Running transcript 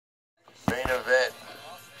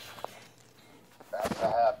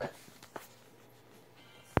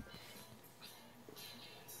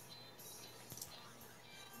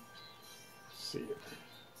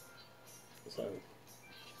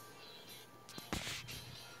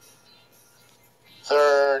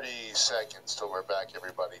seconds till we're back,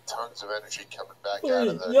 everybody. Tons of energy coming back 3, out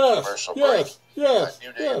of the yes, commercial yes, break. yes,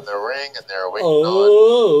 New Day yes. in the ring, and they're waiting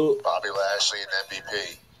on Bobby Lashley and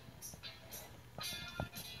MVP.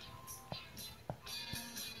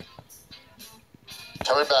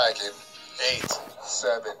 Coming back in 8,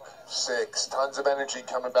 7, 6. Tons of energy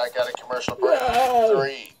coming back out of commercial break. Yes.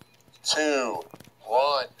 3, 2,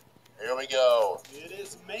 1. Here we go. It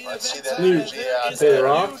is main Let's see event that time, energy and there out is there.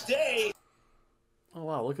 a new day. Oh,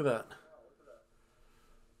 wow, look at that.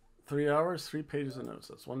 3 hours, 3 pages of notes.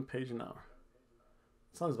 That's 1 page an hour.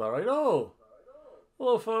 Sounds about right. Oh!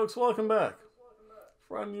 Hello, folks. Welcome back.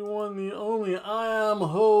 From you one, the only, I am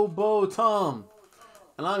Hobo Tom.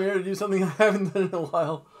 And I'm here to do something I haven't done in a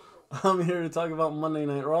while. I'm here to talk about Monday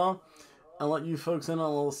Night Raw and let you folks in on a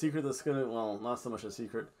little secret that's going to, well, not so much a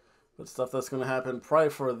secret, but stuff that's going to happen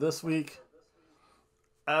probably for this week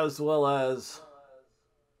as well as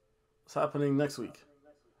what's happening next week.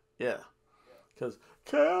 Yeah. Because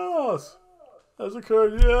chaos has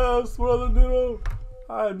occurred. Yes, Brother Nuno.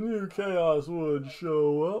 I knew chaos would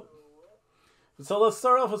show up. So let's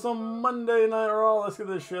start off with some Monday Night Raw. Let's get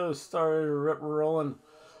this show started, rip rolling.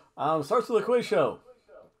 Starts with a quiz show.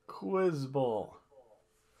 Quiz Ball.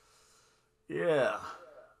 Yeah.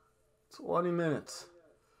 20 minutes.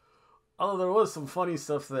 Although there was some funny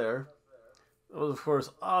stuff there. There was, of course,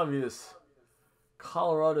 obvious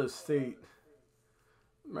Colorado State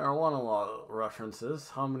marijuana law references.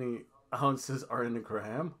 How many ounces are in a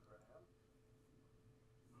gram?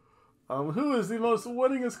 Who is the most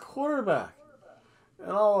winningest quarterback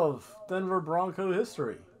in all of Denver Bronco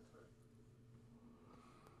history?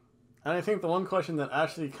 And I think the one question that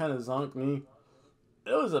actually kind of zonked me,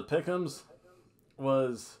 it was a pick'ems,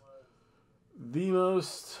 was the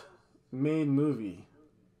most made movie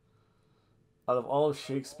out of all of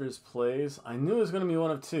Shakespeare's plays. I knew it was going to be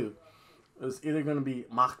one of two. It was either going to be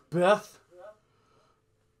Macbeth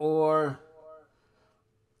or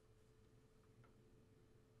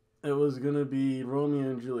it was going to be Romeo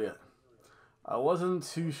and Juliet. I wasn't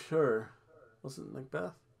too sure. Was it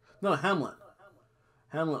Macbeth? No, Hamlet.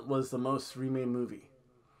 Hamlet was the most remade movie.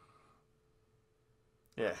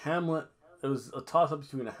 Yeah, Hamlet. It was a toss-up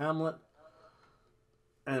between a Hamlet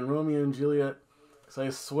and Romeo and Juliet. Because I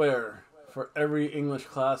swear, for every English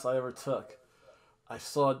class I ever took, I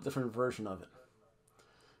saw a different version of it.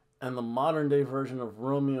 And the modern-day version of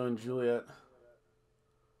Romeo and Juliet,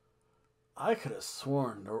 I could have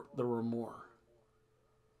sworn there were more.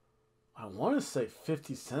 I want to say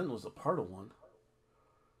 50 Cent was a part of one.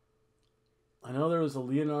 I know there was a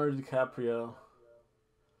Leonardo DiCaprio.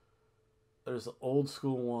 There's an old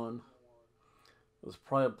school one. It was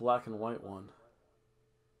probably a black and white one.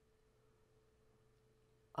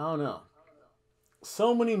 I don't know.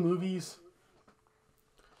 So many movies.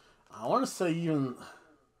 I want to say even...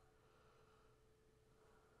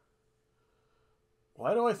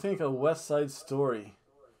 Why do I think a West Side Story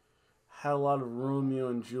had a lot of Romeo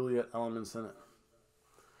and Juliet elements in it?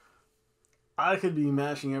 I could be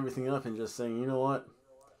mashing everything up and just saying, you know what?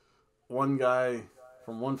 One guy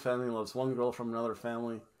from one family loves one girl from another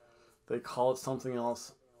family. They call it something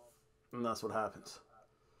else, and that's what happens.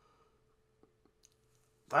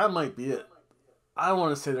 That might be it. I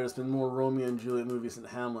want to say there's been more Romeo and Juliet movies than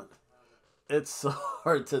Hamlet. It's so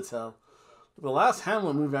hard to tell. The last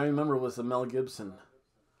Hamlet movie I remember was the Mel Gibson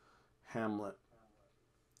Hamlet.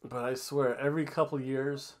 But I swear, every couple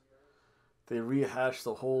years, they rehash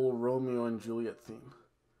the whole Romeo and Juliet theme,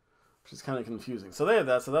 which is kind of confusing. So they had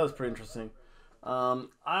that, so that was pretty interesting.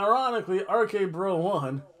 Ironically, RK Bro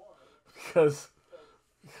won because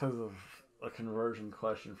of a conversion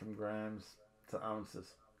question from grams to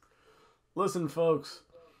ounces. Listen, folks,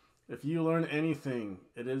 if you learn anything,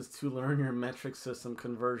 it is to learn your metric system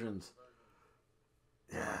conversions.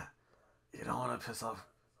 Yeah, you don't want to piss off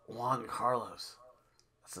Juan Carlos.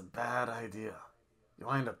 That's a bad idea. You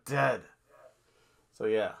wind up dead. So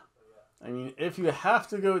yeah, I mean, if you have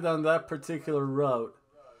to go down that particular route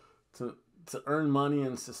to earn money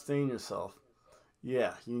and sustain yourself,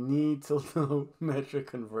 yeah, you need to know metric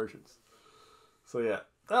conversions. So yeah,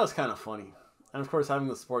 that was kind of funny. And of course, having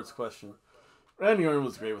the sports question. Randy Orton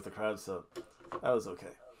was great with the crowd, so that was okay.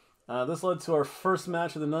 This led to our first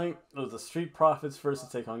match of the night. It was the Street Profits versus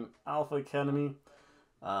take on Alpha Academy.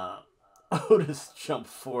 Otis jumped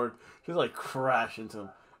forward, just like crash into him.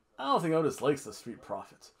 I don't think Otis likes the Street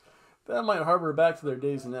Profits. That might harbor back to their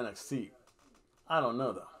days in NXT. I don't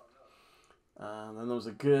know, though. Then there was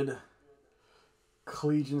a good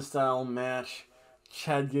collegiate-style match.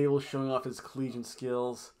 Chad Gable showing off his collegiate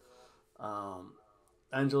skills.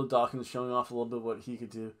 Angelo Dawkins showing off a little bit what he could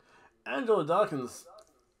do. Angelo Dawkins,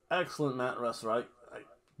 excellent mat wrestler. I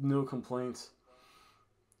no complaints.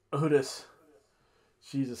 Otis,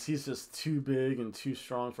 Jesus, he's just too big and too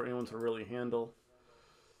strong for anyone to really handle.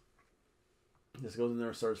 He just goes in there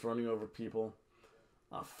and starts running over people.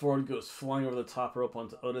 Ford goes flying over the top rope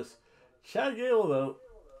onto Otis. Chad Gable, though,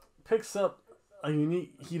 picks up a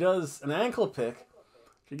unique... He does an ankle pick.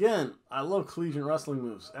 Again, I love collegiate wrestling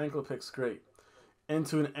moves. Ankle pick's great.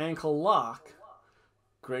 Into an ankle lock.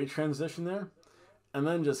 Great transition there. And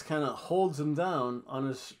then just kind of holds him down on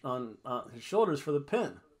his shoulders for the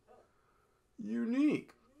pin.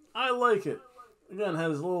 Unique. I like it. Again,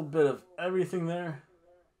 has a little bit of everything there.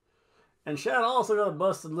 And Chad also got a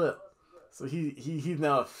busted lip. So he's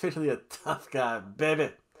now officially a tough guy,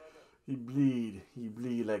 baby. He bleed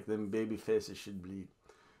like them baby faces should bleed.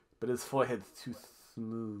 But his forehead's too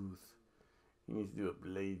smooth. He needs to do a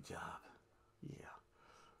blade job. Yeah.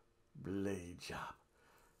 Blade job.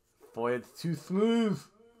 Forehead's too smooth.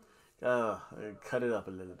 Cut it up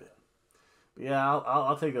a little bit. But yeah,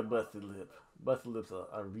 I'll take a busted lip. Busted lips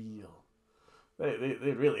are real.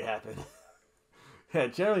 They really happen. Yeah,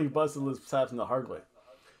 generally busted lips happen the hard way.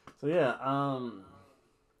 So yeah,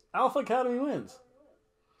 Alpha Academy wins.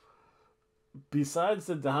 Besides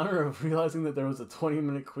the downer of realizing that there was a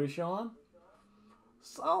 20-minute quiz show on,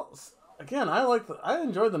 so again, I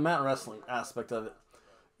enjoyed the mat wrestling aspect of it.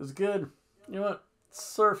 It was good. You know what?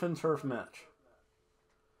 Surf and turf match.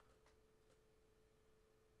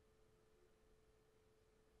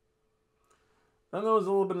 Then there was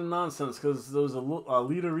a little bit of nonsense because there was a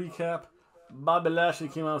Lita recap. Bobby Lashley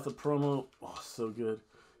came out with a promo. Oh, so good.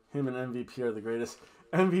 Him and MVP are the greatest.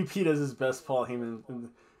 MVP does his best Paul Heyman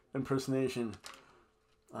impersonation.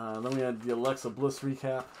 Then we had the Alexa Bliss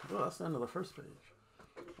recap. Oh, that's the end of the first page.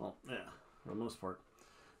 Well, yeah, for the most part.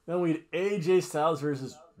 Then we had AJ Styles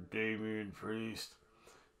versus Damian Priest.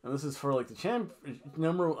 And this is for like the to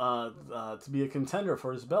be a contender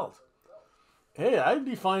for his belt. Hey, I'd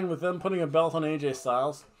be fine with them putting a belt on AJ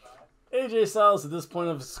Styles. AJ Styles at this point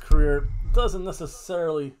of his career doesn't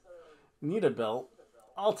necessarily need a belt.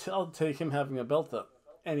 I'll take him having a belt up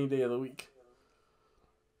any day of the week.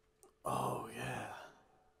 Oh yeah,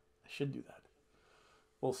 I should do that.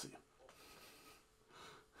 We'll see.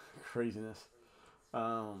 Craziness.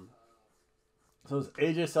 So it's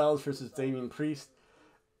AJ Styles versus Damian Priest.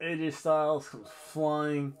 AJ Styles comes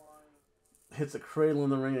flying, hits a cradle in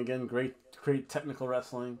the ring again. Great technical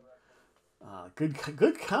wrestling. Good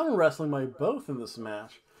counter wrestling by both in this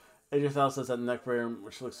match. AJ Styles does that neck breaker,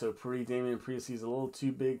 which looks so pretty. Damian Priest, he's a little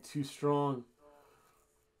too big, too strong.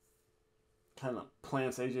 Kind of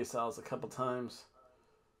plants AJ Styles a couple times.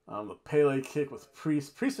 The Pele kick with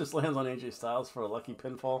Priest. Priest just lands on AJ Styles for a lucky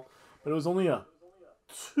pinfall. But it was only a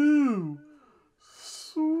 2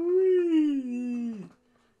 sweet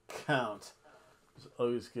count. It was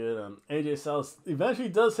always good. AJ Styles eventually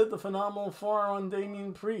does hit the phenomenal forearm on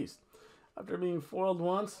Damian Priest. After being foiled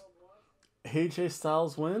once, AJ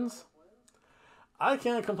Styles wins. I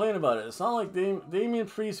can't complain about it. It's not like Damian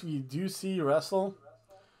Priest we do see wrestle.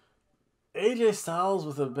 AJ Styles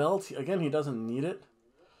with a belt, again, he doesn't need it.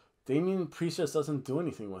 Damian Priest just doesn't do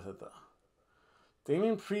anything with it, though.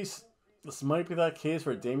 Damian Priest, this might be that case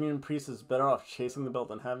where Damian Priest is better off chasing the belt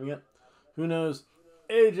than having it. Who knows?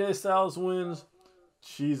 AJ Styles wins.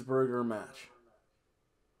 Cheeseburger match.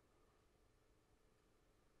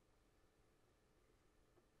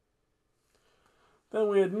 Then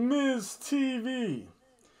we had Miz TV.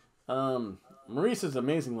 Maurice is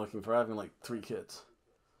amazing looking for having like 3 kids.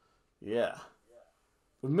 Yeah.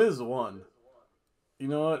 The Miz won. You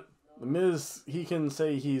know what? The Miz, he can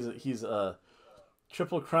say he's a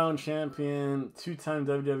Triple Crown champion, 2-time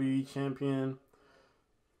WWE champion,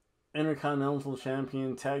 Intercontinental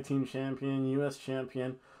champion, Tag Team champion, US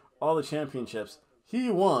champion, all the championships. He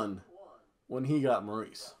won when he got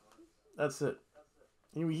Maurice. That's it.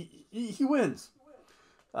 He wins.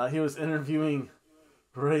 He was interviewing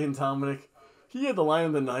Ray and Dominic. He had the line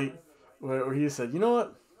of the night where he said, you know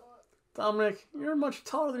what, Dominic, you're much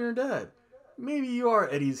taller than your dad. Maybe you are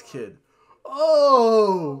Eddie's kid.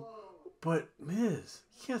 Oh! But, Miz,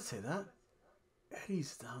 you can't say that.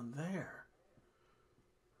 Eddie's down there.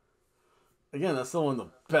 Again, that's still one of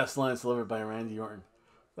the best lines delivered by Randy Orton.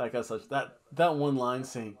 That one line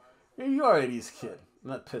saying, maybe you are Eddie's kid.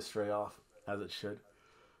 And that pissed Ray off, as it should.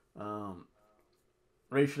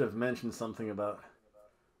 Ray should have mentioned something about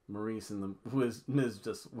Maurice and Miz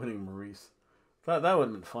just winning Maurice. That would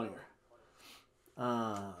have been funnier.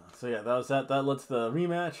 So yeah, that was that. That led to the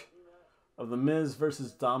rematch of the Miz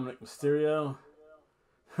versus Dominic Mysterio.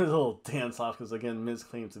 There's a little dance off because again, Miz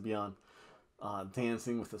claims to be on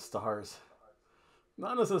Dancing with the Stars.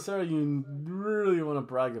 Not necessarily you really want to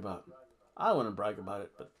brag about. I wouldn't brag about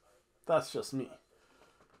it, but that's just me.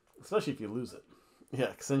 Especially if you lose it. Yeah,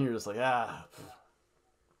 because then you're just like,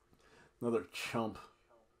 another chump.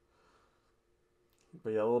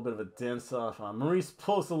 But yeah, a little bit of a dance off. Maurice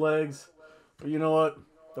pulls the legs. But you know what?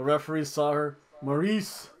 The referee saw her.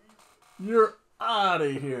 Maurice, you're out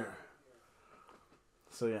of here.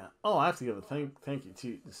 So yeah. Oh, I have to give a thank you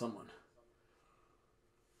to someone.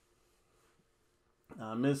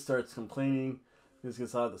 Miz starts complaining. Miz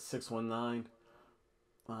gets out of the 619.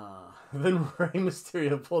 Then Rey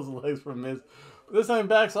Mysterio pulls the legs from Miz. This time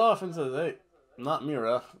backs off and says, "Hey, not me,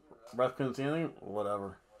 ref. Ref couldn't see anything?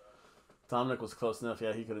 Whatever." Dominic was close enough.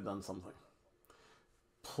 Yeah, he could have done something.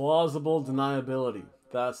 Plausible deniability.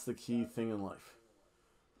 That's the key thing in life.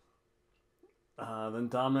 Then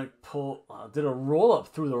Dominic did a roll-up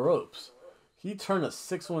through the ropes. He turned a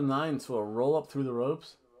 619 to a roll-up through the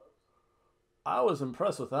ropes. I was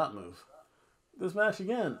impressed with that move. This match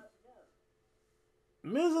again.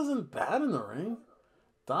 Miz isn't bad in the ring.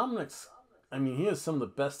 Dominic's, he has some of the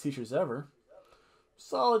best teachers ever.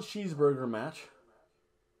 Solid cheeseburger match.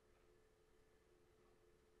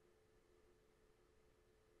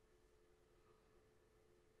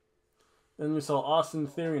 Then we saw Austin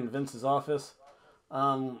Theory in Vince's office.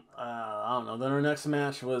 I don't know. Then our next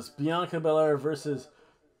match was Bianca Belair versus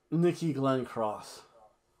Nikki Glenn Cross.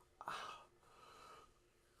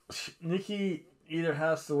 Nikki either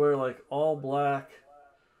has to wear like all black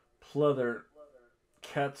pleather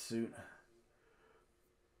catsuit.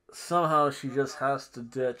 Somehow she just has to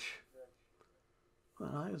ditch.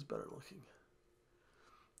 That eye is better looking.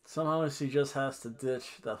 Somehow she just has to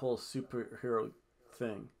ditch that whole superhero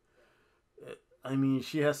thing.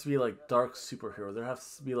 She has to be like dark superhero. There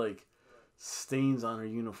has to be like stains on her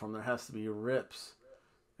uniform. There has to be rips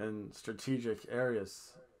and strategic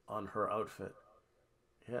areas on her outfit.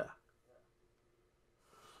 Yeah.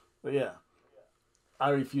 But yeah, I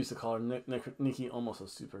refuse to call her Nikki almost a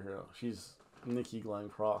superhero. She's Nikki Glenn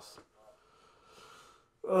Cross.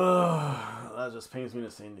 That just pains me to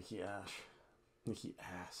say Nikki Ash. Nikki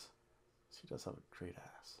Ass. She does have a great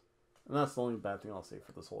ass. And that's the only bad thing I'll say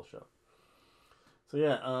for this whole show. So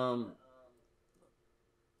yeah,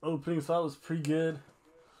 opening thought was pretty good.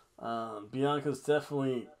 Bianca's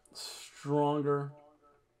definitely stronger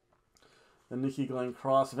than Nikki Glenn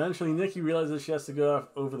Cross. Eventually, Nikki realizes she has to go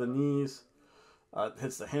over the knees.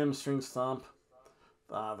 Hits the hamstring stomp.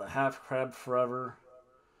 The half crab forever.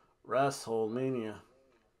 Rest hold mania.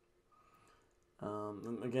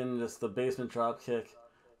 And again, just the basement drop kick.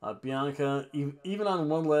 Bianca, even on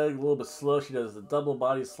one leg, a little bit slow, she does the double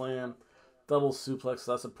body slam. Double suplex,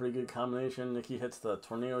 so that's a pretty good combination. Nikki hits the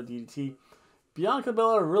tornado DDT. Bianca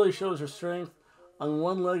Belair really shows her strength. On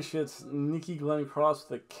one leg, she hits Nikki Glenn Cross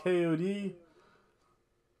with a KOD.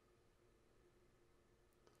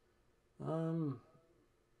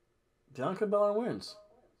 Bianca Belair wins.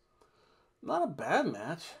 Not a bad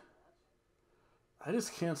match. I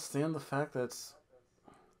just can't stand the fact that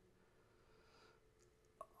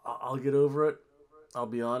I'll get over it. I'll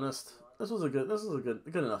be honest. This was a good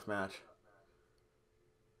enough match.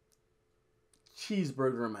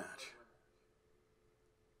 Cheeseburger match.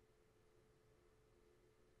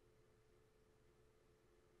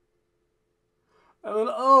 And then,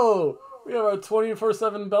 we have our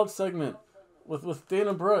 24/7 belt segment with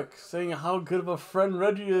Dana Brooke saying how good of a friend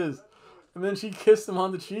Reggie is. And then she kissed him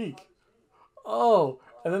on the cheek. And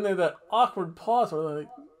then they had that awkward pause where they're like,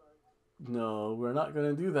 no, we're not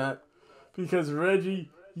going to do that. Because Reggie,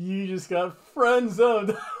 you just got friend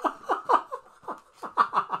zoned.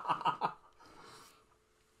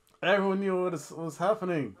 Everyone knew what was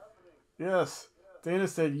happening. Yes. Dana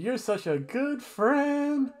said, you're such a good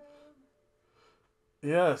friend.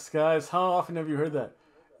 Yes, guys, how often have you heard that?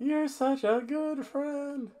 You're such a good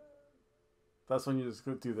friend. That's when you just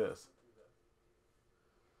go do this.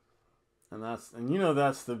 And that's the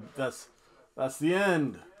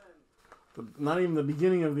end. Not even the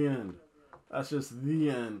beginning of the end. That's just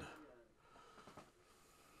the end.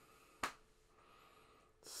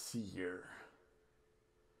 Let's see here.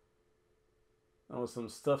 That was some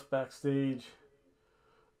stuff backstage.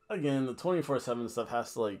 Again, the 24/7 stuff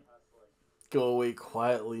has to go away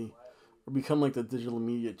quietly or become like the digital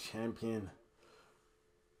media champion.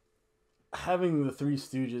 Having the Three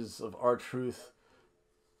Stooges of R-Truth,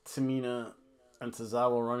 Tamina, and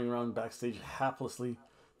Tozawa running around backstage haplessly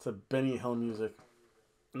to Benny Hill music,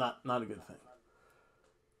 not a good thing.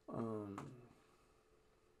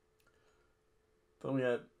 Then we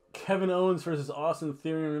had Kevin Owens versus Austin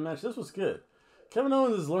Theory in a match. This was good. Kevin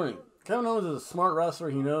Owens is learning. Kevin Owens is a smart wrestler.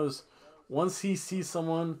 He knows once he sees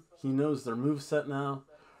someone, he knows their moveset now.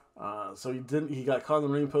 So he got caught on the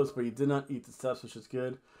ring post, but he did not eat the steps, which is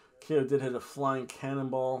good. KO did hit a flying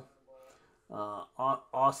cannonball.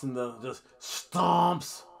 Austin though just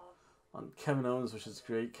stomps on Kevin Owens, which is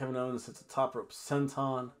great. Kevin Owens hits a top rope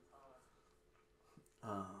senton.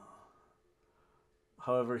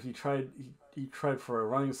 However, he tried for a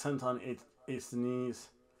running senton, ace the knees.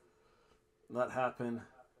 That happened.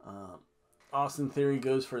 Austin Theory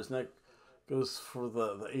goes for his neck, goes for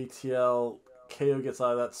the ATL. KO gets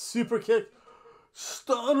out of that super kick,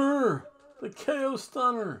 stunner, the KO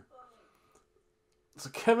stunner. So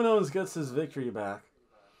Kevin Owens gets his victory back.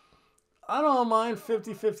 I don't mind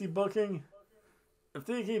 50-50 booking. If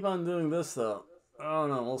they keep on doing this, though, I don't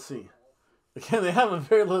know. We'll see. Again, they have a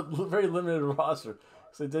very limited roster.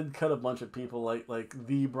 So they did cut a bunch of people like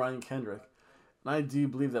the Brian Kendrick. And I do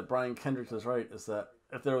believe that Brian Kendrick is right, is that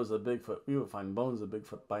if there was a Bigfoot, we would find bones of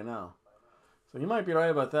Bigfoot by now. So he might be right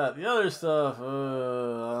about that. The other stuff,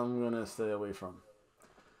 I'm going to stay away from.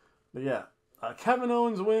 But yeah, Kevin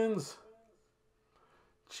Owens wins.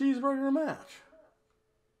 Cheeseburger match.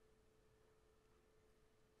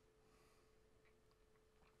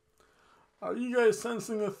 Are you guys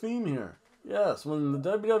sensing a theme here? Yes, when the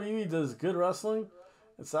WWE does good wrestling,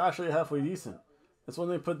 it's actually halfway decent. It's when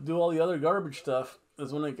they do all the other garbage stuff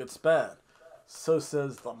is when it gets bad. So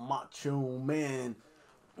says the Macho Man.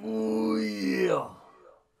 Ooh, yeah.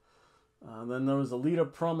 Then there was a Lita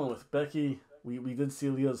promo with Becky. We did see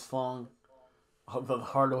Lita's thong the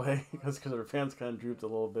hard way because her pants kind of drooped a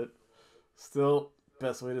little bit. Still,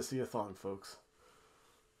 best way to see a thong, folks.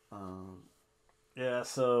 Yeah,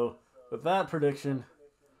 so with that prediction,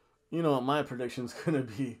 you know what my prediction's gonna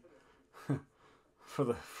be for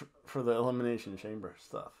the Elimination Chamber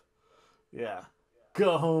stuff. Yeah,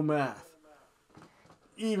 go home math.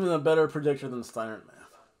 Even a better predictor than Steiner math.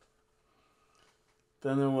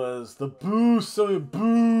 Then there was the boo Sonya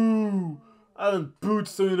boo. I haven't booed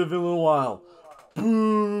Sonya Deville in a while.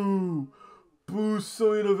 Boo, boo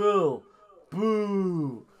Sonya Deville,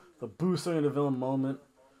 boo. The boo Sonya Deville moment.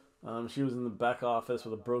 She was in the back office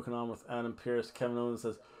with a broken arm with Adam Pearce. Kevin Owens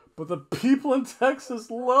says, "But the people in Texas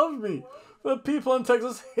love me. The people in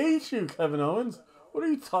Texas hate you, Kevin Owens. What are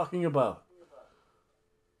you talking about?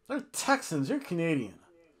 They're Texans. You're Canadian.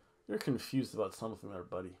 You're confused about something there,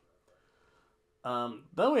 buddy."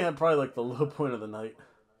 Then we had probably like the low point of the night.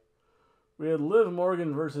 We had Liv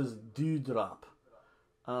Morgan versus Doudrop.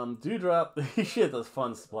 Doudrop, she had this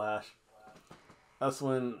fun splash. That's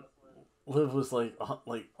when Liv was like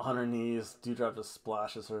on her knees. Doudrop just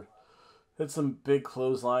splashes her. Hit some big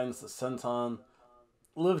clotheslines, the senton.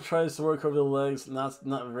 Liv tries to work over the legs, not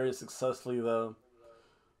very successfully though.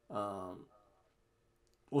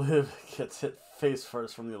 Liv gets hit face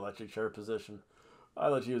first from the electric chair position. I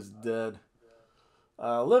thought she was dead.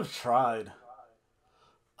 Liv tried.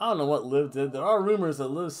 I don't know what Liv did. There are rumors that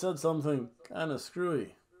Liv said something kind of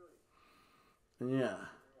screwy. And yeah.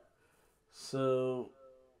 So,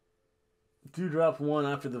 Doudrop won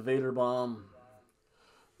after the Vader bomb.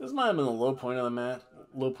 This might have been the low point of the match,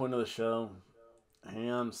 low point of the show.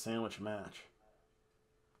 Ham sandwich match.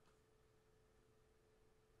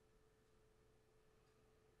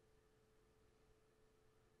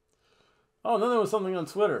 Oh, and then there was something on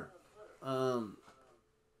Twitter.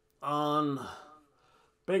 On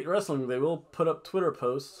Baked Wrestling, they will put up Twitter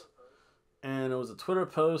posts. And it was a Twitter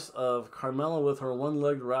post of Carmella with her one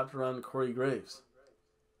leg wrapped around Corey Graves.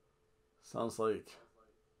 Sounds like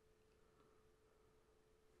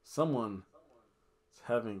someone is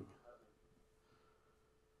having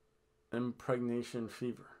impregnation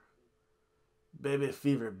fever. Baby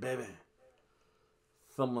fever, baby.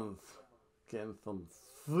 Someone's getting some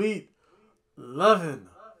sweet loving.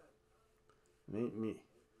 It ain't me.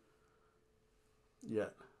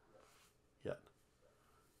 Yet.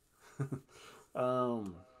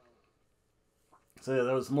 So yeah,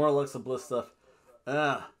 there was more Alexa Bliss stuff.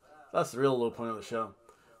 That's the real low point of the show.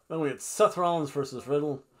 Then we had Seth Rollins versus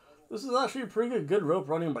Riddle. This is actually a pretty good rope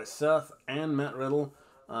running by Seth and Matt Riddle.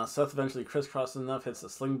 Seth eventually crisscrosses enough, hits the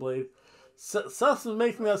sling blade. Seth's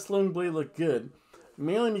making that sling blade look good,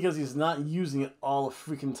 mainly because he's not using it all the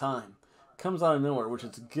freaking time. Comes out of nowhere, which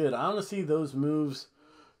is good. I want to see those moves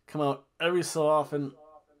come out every so often.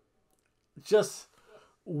 Just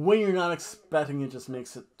when you're not expecting it, just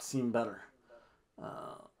makes it seem better.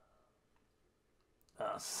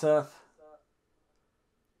 Seth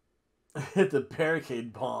hit the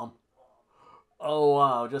barricade bomb. Oh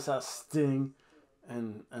wow, just that Sting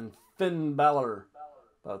and Finn Balor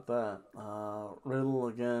about that. Riddle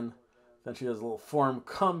again. Then she does a little form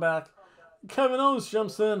comeback. Kevin Owens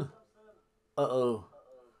jumps in. Uh-oh.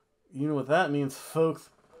 You know what that means, folks.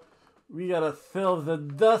 We gotta fill the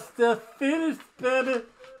dust to finish, baby.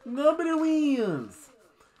 Nobody wins.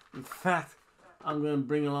 In fact, I'm gonna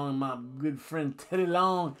bring along my good friend Teddy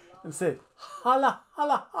Long and say, holla,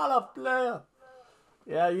 holla, holla, player.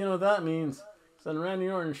 Yeah, you know what that means. So then Randy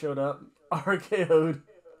Orton showed up, RKO'd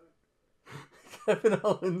Kevin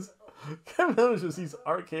Owens. Kevin Owens just sees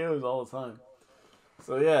RKO's all the time.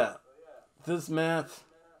 So yeah, this match,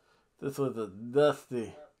 this was a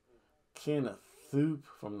dusty can of soup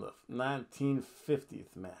from the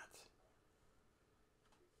 1950s match.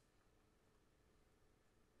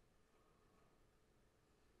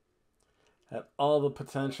 Had all the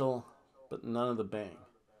potential, but none of the bang.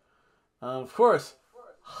 Of course,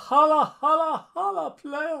 holla, holla, holla,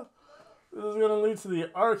 player. This is going to lead to the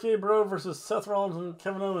RK Bro versus Seth Rollins and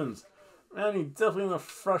Kevin Owens. Randy definitely in the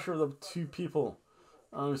fresher of the two people.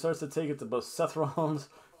 He starts to take it to both Seth Rollins.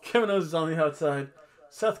 Kevin Owens is on the outside.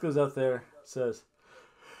 Seth goes out there, says,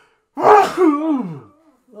 oh,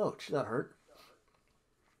 that hurt.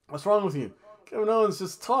 What's wrong with you? Kevin Owens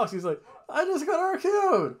just talks. He's like, I just got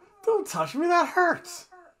RKO'd. Don't touch me, that hurts.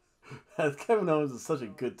 Kevin Owens is such a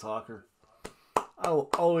good talker. I will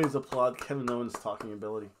always applaud Kevin Owens' talking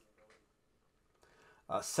ability.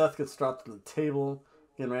 Seth gets dropped on the table.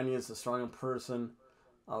 Again, Randy is a strong person.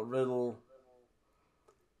 Riddle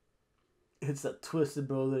hits that twisted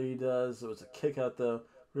bow that he does. It was a kick out though.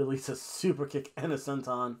 Release a super kick and a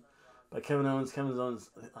senton by Kevin Owens. Kevin Owens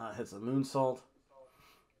hits a moonsault.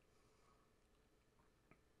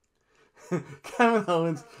 Kevin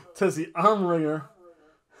Owens does the arm wringer.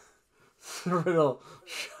 Riddle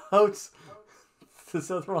shouts to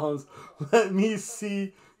Seth Rollins, let me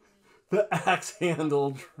see the axe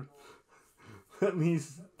handle. Let me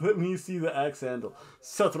see the axe handle.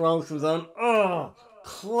 Seth Rollins comes on. Oh,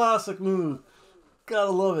 classic move.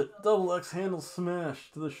 Gotta love it. Double X handle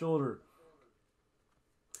smash to the shoulder.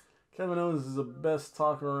 Kevin Owens is the best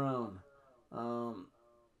talker around.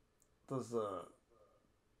 Does a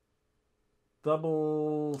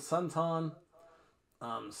double senton.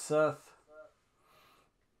 Seth.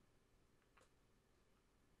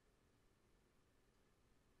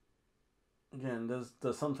 Again,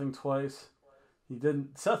 does something twice.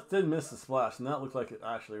 Seth did miss the splash, and that looked like it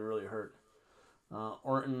actually really hurt.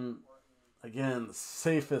 Orton, again, the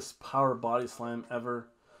safest power body slam ever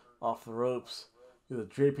off the ropes. With a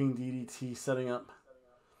draping DDT setting up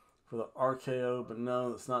for the RKO, but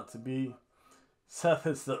no, it's not to be. Seth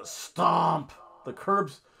hits the stomp, the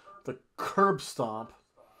curb stomp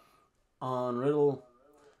on Riddle.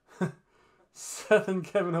 Seth and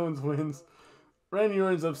Kevin Owens wins. Randy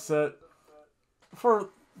Orton's upset. For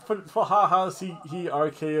ha-has, he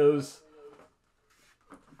RKOs.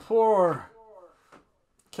 Poor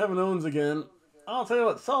Kevin Owens again. I'll tell you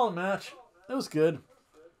what, solid match. It was good.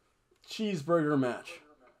 Cheeseburger match.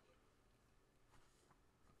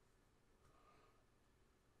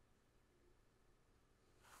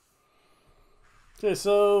 Okay,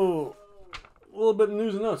 so a little bit of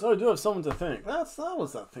news and notes. Oh, I do have someone to thank. That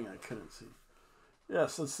was that thing I couldn't see.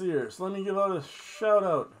 Yes, let's see here. So let me give out a shout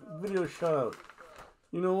out, video shout out.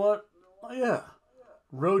 You know what? Oh yeah,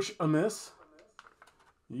 Roach Amiss.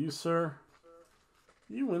 You, sir,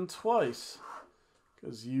 you win twice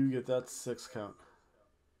because you get that 6 count.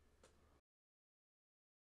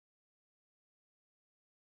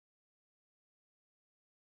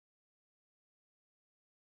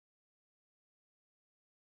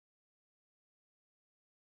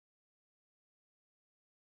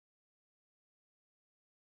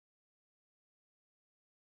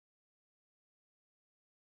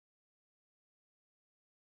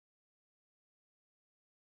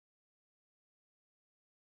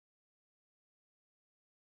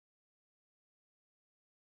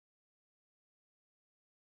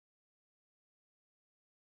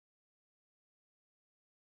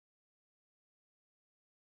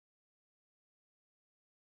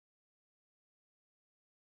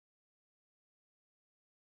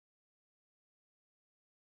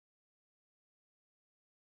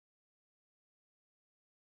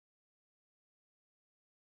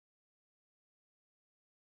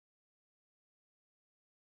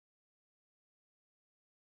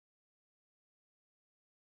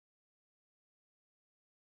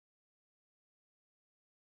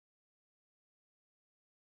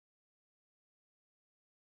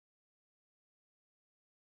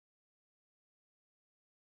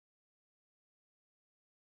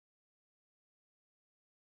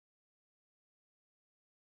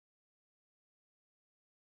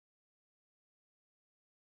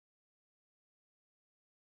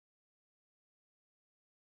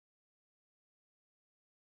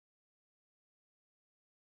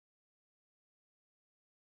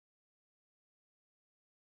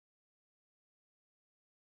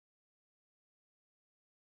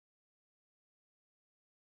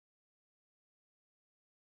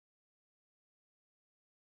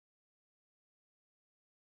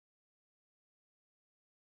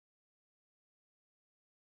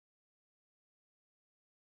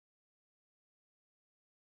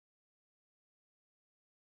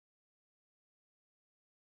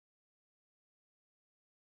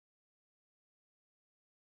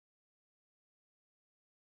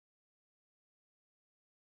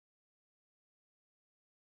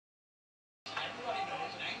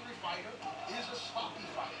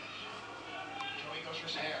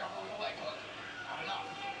 Just hair. With a leg hook. Not enough.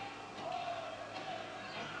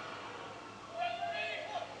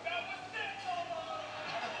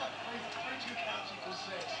 Three counts equals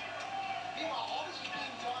 6. Meanwhile, all this is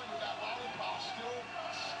being done with that lollipop still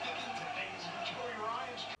sticking to things in Joey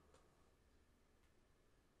Ryan's.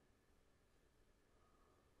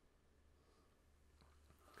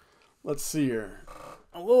 Let's see here.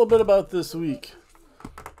 A little bit about this week.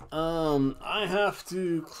 I have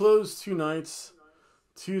to close 2 nights,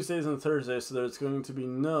 Tuesdays and Thursdays, so there's going to be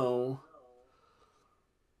no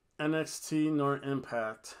NXT nor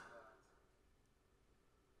Impact.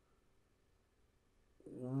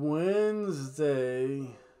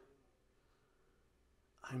 Wednesday,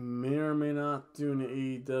 I may or may not do an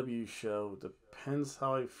AEW show. Depends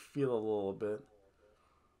how I feel a little bit.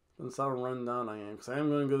 Depends how run down I am, because I am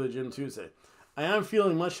going to go to the gym Tuesday. I am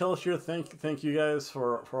feeling much healthier. Thank you guys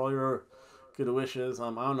for all your good wishes.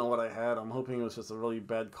 I don't know what I had. I'm hoping it was just a really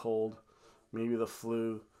bad cold. Maybe the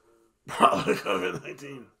flu. Probably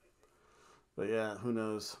COVID-19. But yeah, who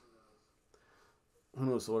knows? Who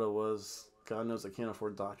knows what it was? God knows I can't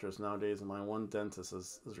afford doctors nowadays, and my one dentist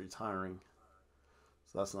is retiring.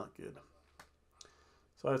 So that's not good.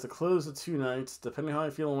 So I have to close the 2 nights. Depending on how I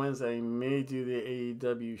feel on Wednesday, I may do the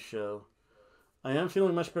AEW show. I am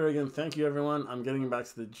feeling much better again. Thank you, everyone. I'm getting back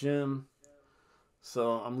to the gym.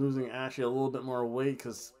 So I'm losing actually a little bit more weight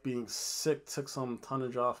because being sick took some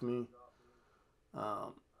tonnage off me.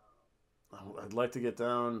 I'd like to get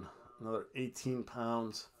down another 18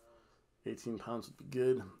 pounds. 18 pounds would be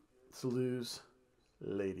good to lose,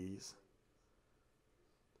 ladies.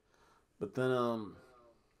 But then,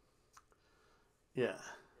 yeah.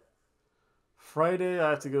 Friday, I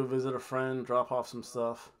have to go visit a friend, drop off some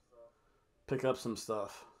stuff, pick up some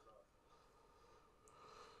stuff.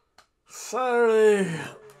 Saturday,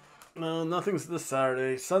 no, nothing's this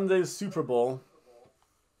Saturday. Sunday's Super Bowl.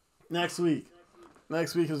 Next week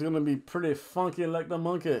is going to be pretty funky like the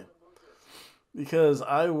monkey. Because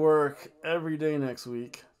I work every day next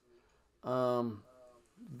week.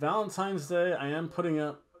 Valentine's Day, I am putting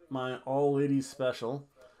up my all ladies special.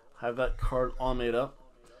 I have that card all made up.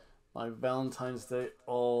 My Valentine's Day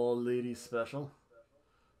all ladies special.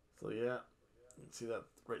 So yeah, you can see that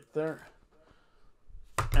right there.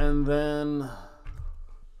 And then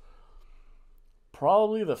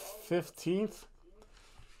probably the 15th,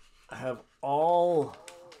 I have all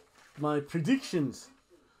my predictions.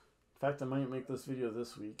 In fact, I might make this video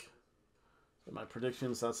this week. So my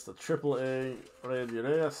predictions, that's the AAA Rey de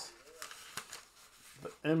Reyes,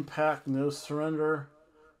 the Impact No Surrender,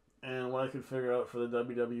 and what I could figure out for the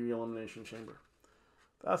WWE Elimination Chamber.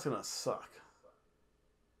 That's going to suck.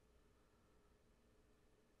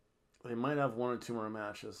 They might have 1 or 2 more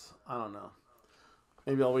matches. I don't know.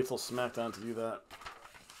 Maybe I'll wait till SmackDown to do that.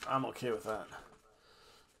 I'm okay with that.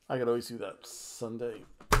 I could always do that Sunday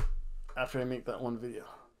after I make that one video.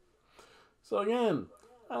 So again,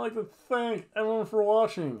 I'd like to thank everyone for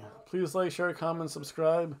watching. Please like, share, comment,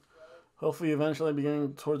 subscribe. Hopefully eventually I'll be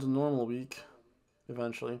getting towards a normal week.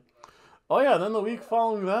 Eventually. Oh yeah, then the week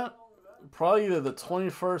following that, probably either the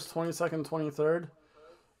 21st, 22nd, 23rd,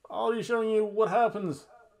 I'll be showing you what happens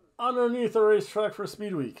underneath the racetrack for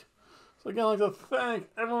Speed Week. So again, I'd like to thank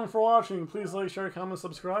everyone for watching. Please like, share, comment,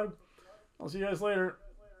 subscribe. I'll see you guys later.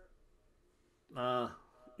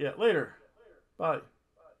 Yeah, later. Bye.